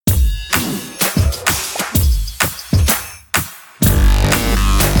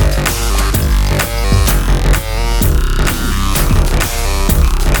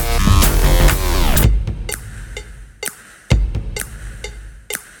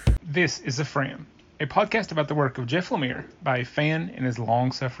This is A Fram, a podcast about the work of Jeff Lemire by a fan and his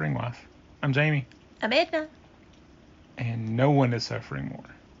long-suffering wife. I'm Jamie. I'm Edna. And no one is suffering more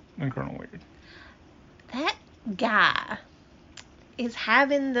than Colonel Weird. That guy is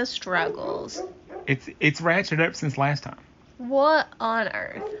having the struggles. It's ratcheted up since last time. What on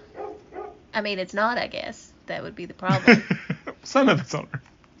earth? I mean, it's not, I guess. That would be the problem. Some of it's on Earth.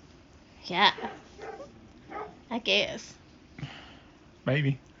 Yeah. I guess.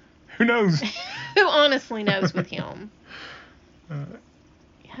 Maybe. Who knows? Who honestly knows with him?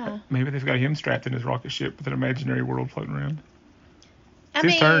 Yeah. Maybe they've got him strapped in his rocket ship with an imaginary world floating around. I His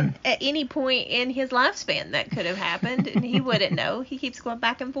mean, turn. at any point in his lifespan that could have happened, and he wouldn't know. He keeps going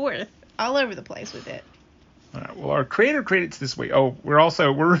back and forth all over the place with it. All right, well, our creator credits this week. Oh, we're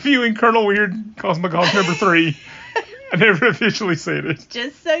reviewing Colonel Weird Cosmogolf number 3. I never officially said it.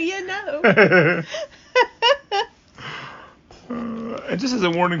 Just so you know. And just as a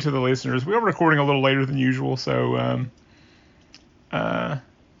warning to the listeners, we are recording a little later than usual, so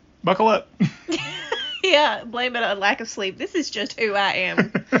buckle up. Yeah, blame it on lack of sleep. This is just who I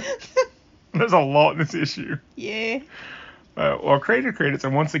am. There's a lot in this issue. Yeah. Well, our creator credits are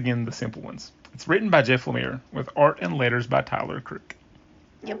once again the simple ones. It's written by Jeff Lemire with art and letters by Tyler Crook.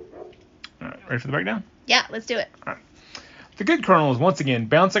 Yep. All right, ready for the breakdown? Yeah, let's do it. All right. The good Colonel is once again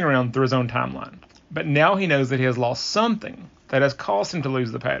bouncing around through his own timeline, but now he knows that he has lost something that has caused him to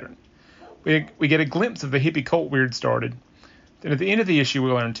lose the pattern. We get a glimpse of the hippie cult Weird started. Then at the end of the issue,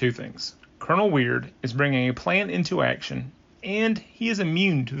 we learn two things. Colonel Weird is bringing a plan into action, and he is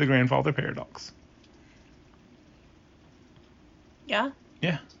immune to the grandfather paradox. Yeah?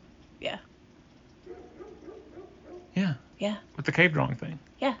 Yeah. Yeah. Yeah. Yeah. With the cave drawing thing.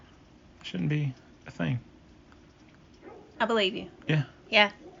 Yeah. Shouldn't be a thing. I believe you. Yeah.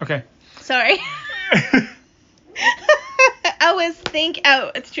 Yeah. Okay. Sorry.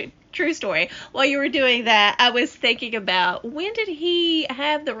 It's true story. While you were doing that, I was thinking about when did he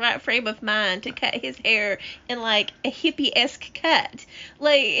have the right frame of mind to cut his hair in like a hippie-esque cut?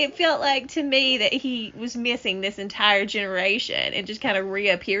 Like, it felt like to me that he was missing this entire generation and just kind of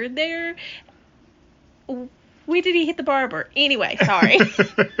reappeared there. When did he hit the barber? Anyway, sorry.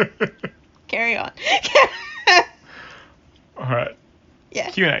 Carry on. All right. Yeah.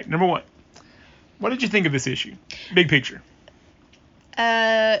 Q&A. Number 1. What did you think of this issue? Big picture.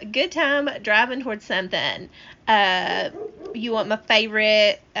 Good time driving towards something. You want my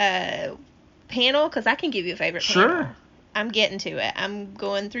favorite panel? Because I can give you a favorite panel. Sure. I'm getting to it. I'm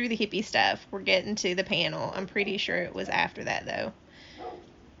going through the hippie stuff. We're getting to the panel. I'm pretty sure it was after that, though.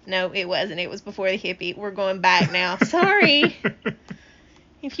 No, it wasn't. It was before the hippie. We're going back now. Sorry.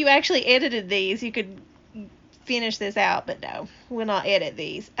 If you actually edited these, you could finish this out, but no, we'll not edit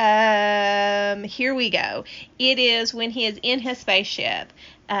these. Here we go. It is when he is in his spaceship,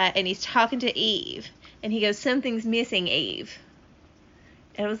 and he's talking to Eve, and he goes, "Something's missing, Eve."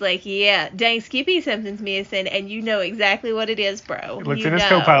 And I was like, yeah, dang, Skippy, something's missing, and you know exactly what it is, bro. He looks you in his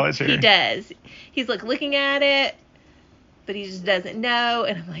know. co-pilot chair. He does. He's like looking at it, but he just doesn't know,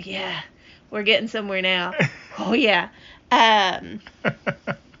 and I'm like, yeah, we're getting somewhere now. Oh, yeah.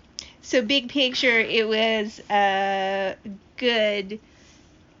 So big picture, it was good,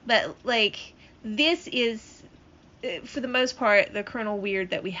 but like this is, for the most part, the Colonel Weird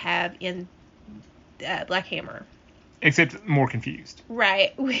that we have in Black Hammer. Except more confused.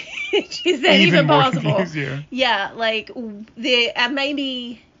 Right, which is that even more possible? Confused, yeah. Yeah, like the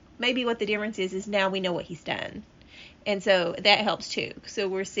maybe what the difference is now we know what he's done. And so that helps too. So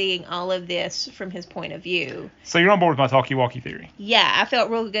we're seeing all of this from his point of view. So you're on board with my talkie-walkie theory? Yeah, I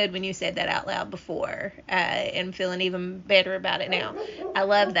felt real good when you said that out loud before, and feeling even better about it now. I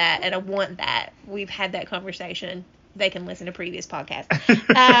love that, and I want that. We've had that conversation. They can listen to previous podcasts.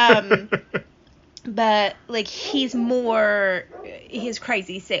 But, like, he's more his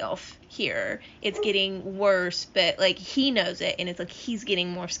crazy self here. It's getting worse, but, like, he knows it, and it's like he's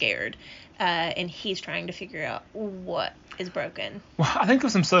getting more scared. And he's trying to figure out what is broken. Well, I think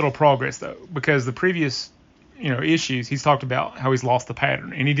there's some subtle progress, though, because the previous, issues, he's talked about how he's lost the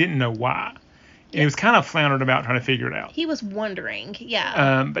pattern, and he didn't know why. And he was kind of floundered about trying to figure it out. He was wondering,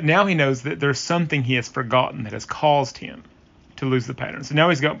 yeah. But now he knows that there's something he has forgotten that has caused him to lose the pattern. So now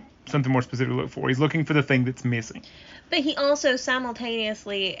he's got something more specific to look for. He's looking for the thing that's missing. But he also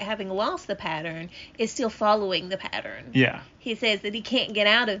simultaneously, having lost the pattern, is still following the pattern. Yeah. He says that he can't get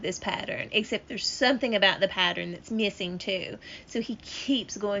out of this pattern, except there's something about the pattern that's missing too. So he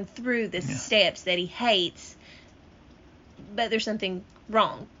keeps going through the steps that he hates, but there's something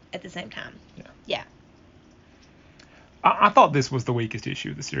wrong at the same time. Yeah. I thought this was the weakest issue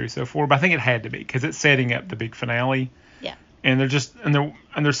of the series so far, but I think it had to be because it's setting up the big finale. Yeah. and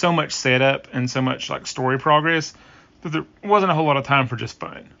there's so much setup and so much like story progress that there wasn't a whole lot of time for just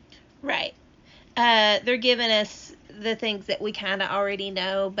fun. Right. They're giving us the things that we kind of already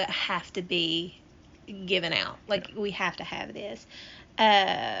know, but have to be given out. Like, we have to have this.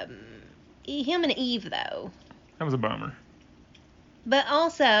 Him and Eve, though. That was a bummer. But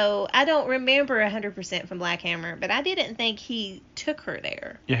also, I don't remember 100% from Black Hammer, but I didn't think he took her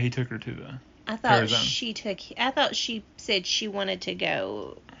there. Yeah, he took her to the I thought Arizona. I thought she said she wanted to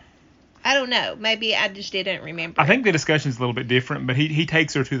go. I don't know. Maybe I just didn't remember. I think the discussion's a little bit different, but he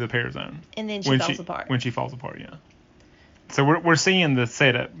takes her to the Pear Zone. And then she falls apart. When she falls apart, yeah. So we're seeing the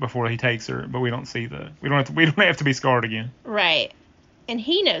setup before he takes her, but we don't have to be scarred again. Right. And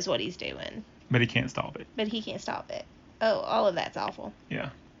he knows what he's doing. But he can't stop it. Oh, all of that's awful. Yeah.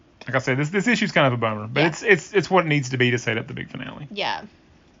 Like I said, this issue's kind of a bummer, but it's what it needs to be to set up the big finale. Yeah.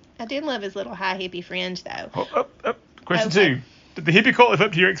 I did love his little high hippie fringe, though. Question 2. Did the hippie cult live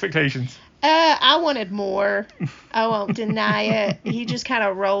up to your expectations? I wanted more. I won't deny it. He just kind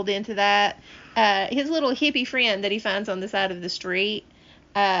of rolled into that. His little hippie friend that he finds on the side of the street,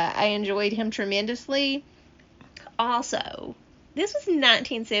 I enjoyed him tremendously. Also, this was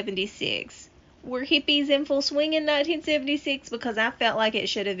 1976. Were hippies in full swing in 1976? Because I felt like it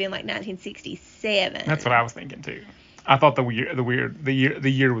should have been like 1967. That's what I was thinking too. I thought the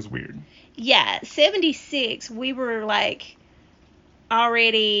year was weird. Yeah, 76. We were like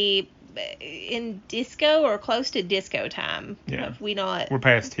already in disco or close to disco time. Yeah. We're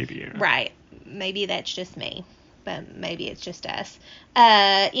past hippie era. Right. Maybe that's just me, but maybe it's just us.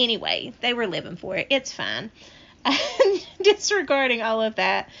 Anyway, they were living for it. It's fine. Disregarding all of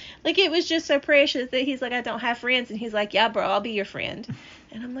that, like, it was just so precious that he's like, I don't have friends, and he's like, yeah, bro, I'll be your friend.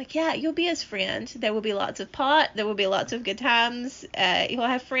 And I'm like, yeah, you'll be his friend. There will be lots of pot. There will be lots of good times. He'll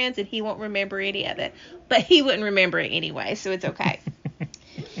have friends, and he won't remember any of it. But he wouldn't remember it anyway, so it's okay.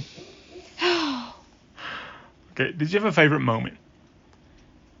 Okay, did you have a favorite moment?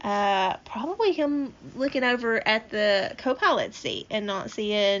 Probably him looking over at the co-pilot seat and not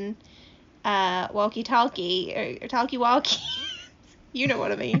seeing walkie-talkie or talkie-walkie. You know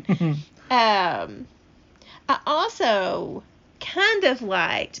what I mean. I also kind of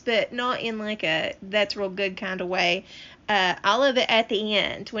liked, but not in like a that's real good kind of way, all of it at the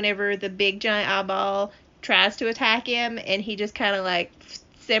end, whenever the big giant eyeball tries to attack him and he just kind of like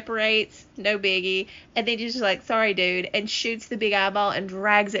separates, no biggie, and then he's just like, sorry dude, and shoots the big eyeball and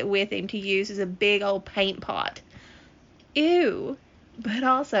drags it with him to use as a big old paint pot. Ew. But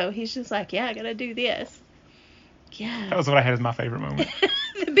also, he's just like, yeah, I gotta do this. Yeah. That was what I had as my favorite moment.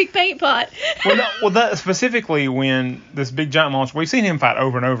 The big paint pot. That specifically when this big giant monster, we've seen him fight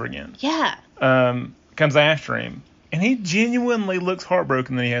over and over again. Yeah. Comes after him, and he genuinely looks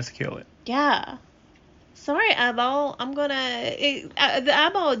heartbroken that he has to kill it. Yeah. Sorry, eyeball. The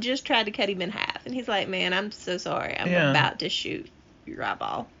eyeball just tried to cut him in half, and he's like, man, I'm so sorry. I'm about to shoot your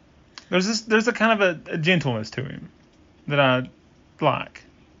eyeball. There's a kind of a gentleness to him that I like.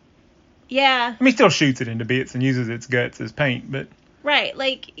 Yeah. I mean, he still shoots it into bits and uses its guts as paint, but... Right,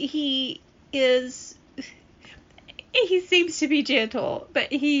 like, he seems to be gentle,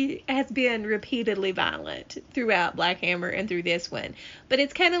 but he has been repeatedly violent throughout Black Hammer and through this one. But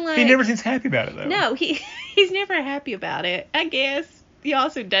it's kind of like... He never seems happy about it, though. No, he's never happy about it, I guess. He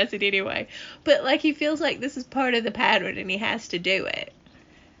also does it anyway. But, like, he feels like this is part of the pattern and he has to do it.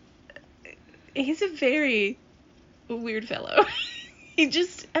 He's a very weird fellow.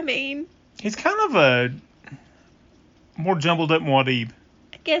 He's kind of a more jumbled up Muad'Dib.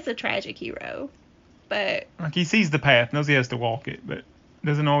 I guess a tragic hero, but... Like, he sees the path, knows he has to walk it, but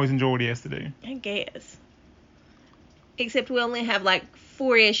doesn't always enjoy what he has to do. I guess. Except we only have, like,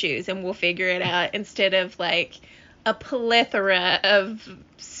 4 issues, and we'll figure it out, instead of, like, a plethora of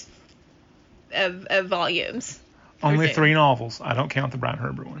volumes. Only 3 novels. I don't count the Brian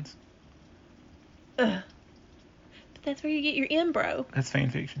Herbert ones. Ugh. That's where you get your end, bro. That's fan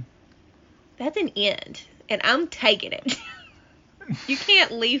fiction. That's an end, and I'm taking it. You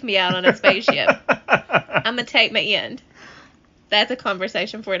can't leave me out on a spaceship. I'm gonna take my end. That's a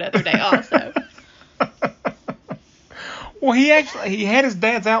conversation for another day, also. Well, he had his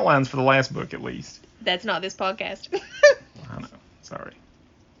dad's outlines for the last book, at least. That's not this podcast. I know. Sorry.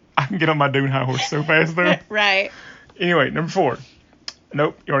 I can get on my Dune high horse so fast, though. Right. Anyway, number 4.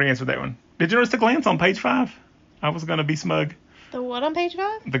 Nope, you already answered that one. Did you notice the glance on page 5? I was going to be smug. The what on page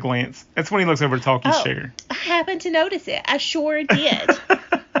 5? The glance. That's when he looks over to Talkie's chair. I happened to notice it. I sure did.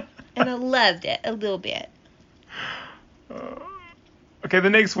 And I loved it a little bit. Okay, the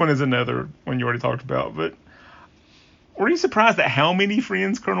next one is another one you already talked about, but were you surprised at how many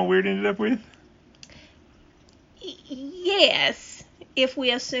friends Colonel Weird ended up with? Yes, if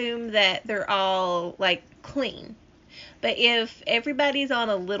we assume that they're all like clean. But if everybody's on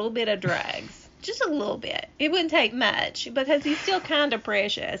a little bit of drugs, just a little bit, it wouldn't take much because he's still kind of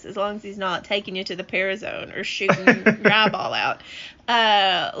precious as long as he's not taking you to the Parazone or shooting your eyeball out.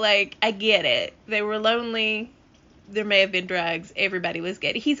 Like, I get it. They were lonely. There may have been drugs. Everybody was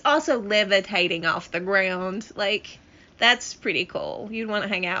good. He's also levitating off the ground. Like, that's pretty cool. You'd want to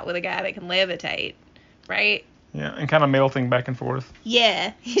hang out with a guy that can levitate, right? Yeah, and kind of melting back and forth.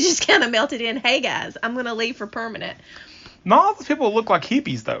 Yeah, he just kind of melted in. Hey, guys, I'm going to leave for permanent. Not all those people look like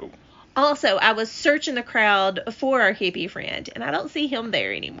hippies, though. Also, I was searching the crowd for our hippie friend, and I don't see him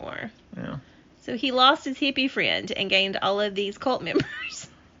there anymore. Yeah. So he lost his hippie friend and gained all of these cult members.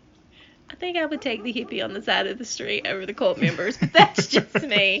 I think I would take the hippie on the side of the street over the cult members, but that's just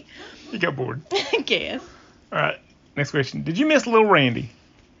me. You got bored. I guess. All right, next question. Did you miss Little Randy?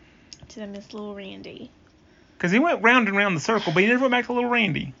 Did I miss little Randy? Because he went round and round the circle, but he never went back to Little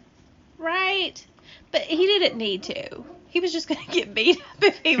Randy. Right. But he didn't need to. He was just going to get beat up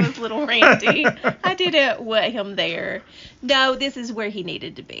if he was little Randy. I didn't want him there. No, this is where he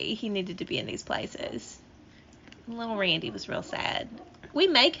needed to be. He needed to be in these places. Little Randy was real sad. We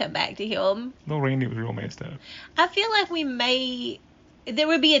may come back to him. Little Randy was real messed up. I feel like there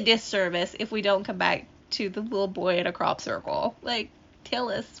would be a disservice if we don't come back to the little boy in a crop circle. Like, tell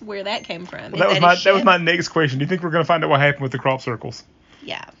us where that came from. Well, that was my next question. Do you think we're going to find out what happened with the crop circles?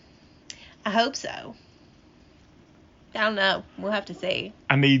 Yeah. I hope so. I don't know. We'll have to see.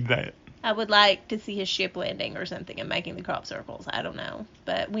 I need that. I would like to see his ship landing or something and making the crop circles. I don't know.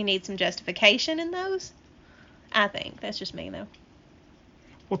 But we need some justification in those. I think. That's just me, though.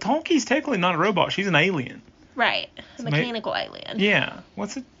 Well, Tonki's technically not a robot. She's an alien. Right. A mechanical alien. Yeah.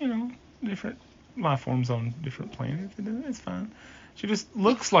 What's it, different life forms on different planets. It's fine. She just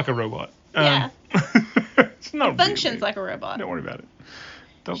looks like a robot. Yeah. It's not it functions really. like a robot. Don't worry about it.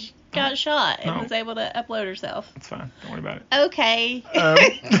 She got shot and was able to upload herself. It's fine. Don't worry about it. Okay.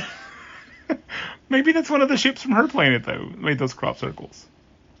 Maybe that's one of the ships from her planet, though, made those crop circles.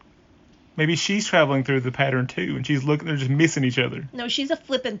 Maybe she's traveling through the pattern, too, and she's looking. They're just missing each other. No, she's a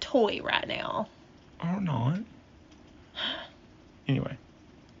flippin' toy right now. Or not. Anyway.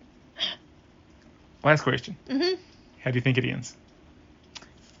 Last question. Mm-hmm. How do you think it ends?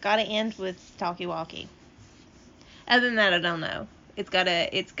 Gotta end with talkie-walkie. Other than that, I don't know. It's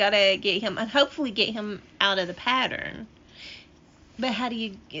gotta get him, and hopefully get him out of the pattern. But how do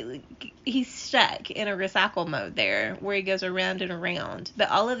you... He's stuck in a recycle mode there, where he goes around and around. But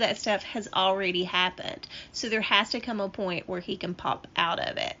all of that stuff has already happened. So there has to come a point where he can pop out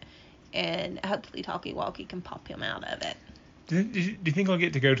of it. And hopefully Talkie-Walkie can pop him out of it. Do you think I'll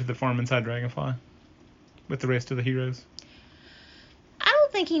get to go to the farm inside Dragonfly? With the rest of the heroes? I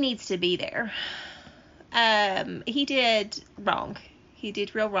don't think he needs to be there. He did wrong. He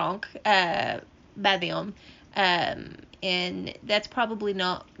did real wrong by them. And that's probably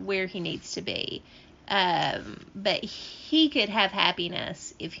not where he needs to be. But he could have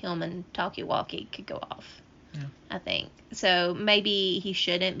happiness if him and Talkie-Walkie could go off. Yeah. I think. So maybe he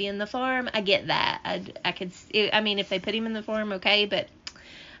shouldn't be in the farm. I get that. I mean, if they put him in the farm, okay, but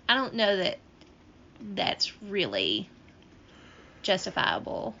I don't know that that's really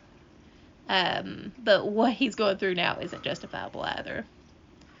justifiable. But what he's going through now isn't justifiable either.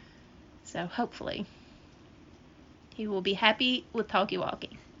 So hopefully he will be happy with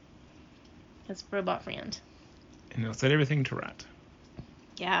Talkie-Walkie, his robot friend. And he'll set everything to right.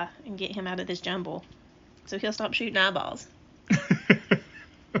 Yeah, and get him out of this jumble. So he'll stop shooting eyeballs.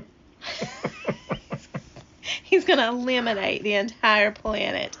 He's going to eliminate the entire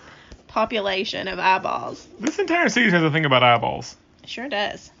planet population of eyeballs. This entire series has a thing about eyeballs. It sure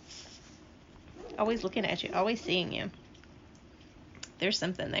does. Always looking at you. Always seeing you. There's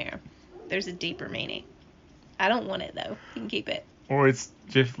something there. There's a deeper meaning. I don't want it, though. You can keep it. Or it's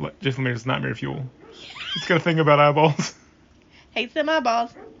Jeff Lemire's nightmare fuel. It's got a thing about eyeballs. Hates them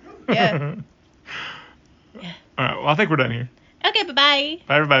eyeballs. Yeah. All right, well, I think we're done here. Okay, bye-bye.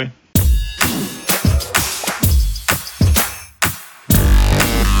 Bye, everybody.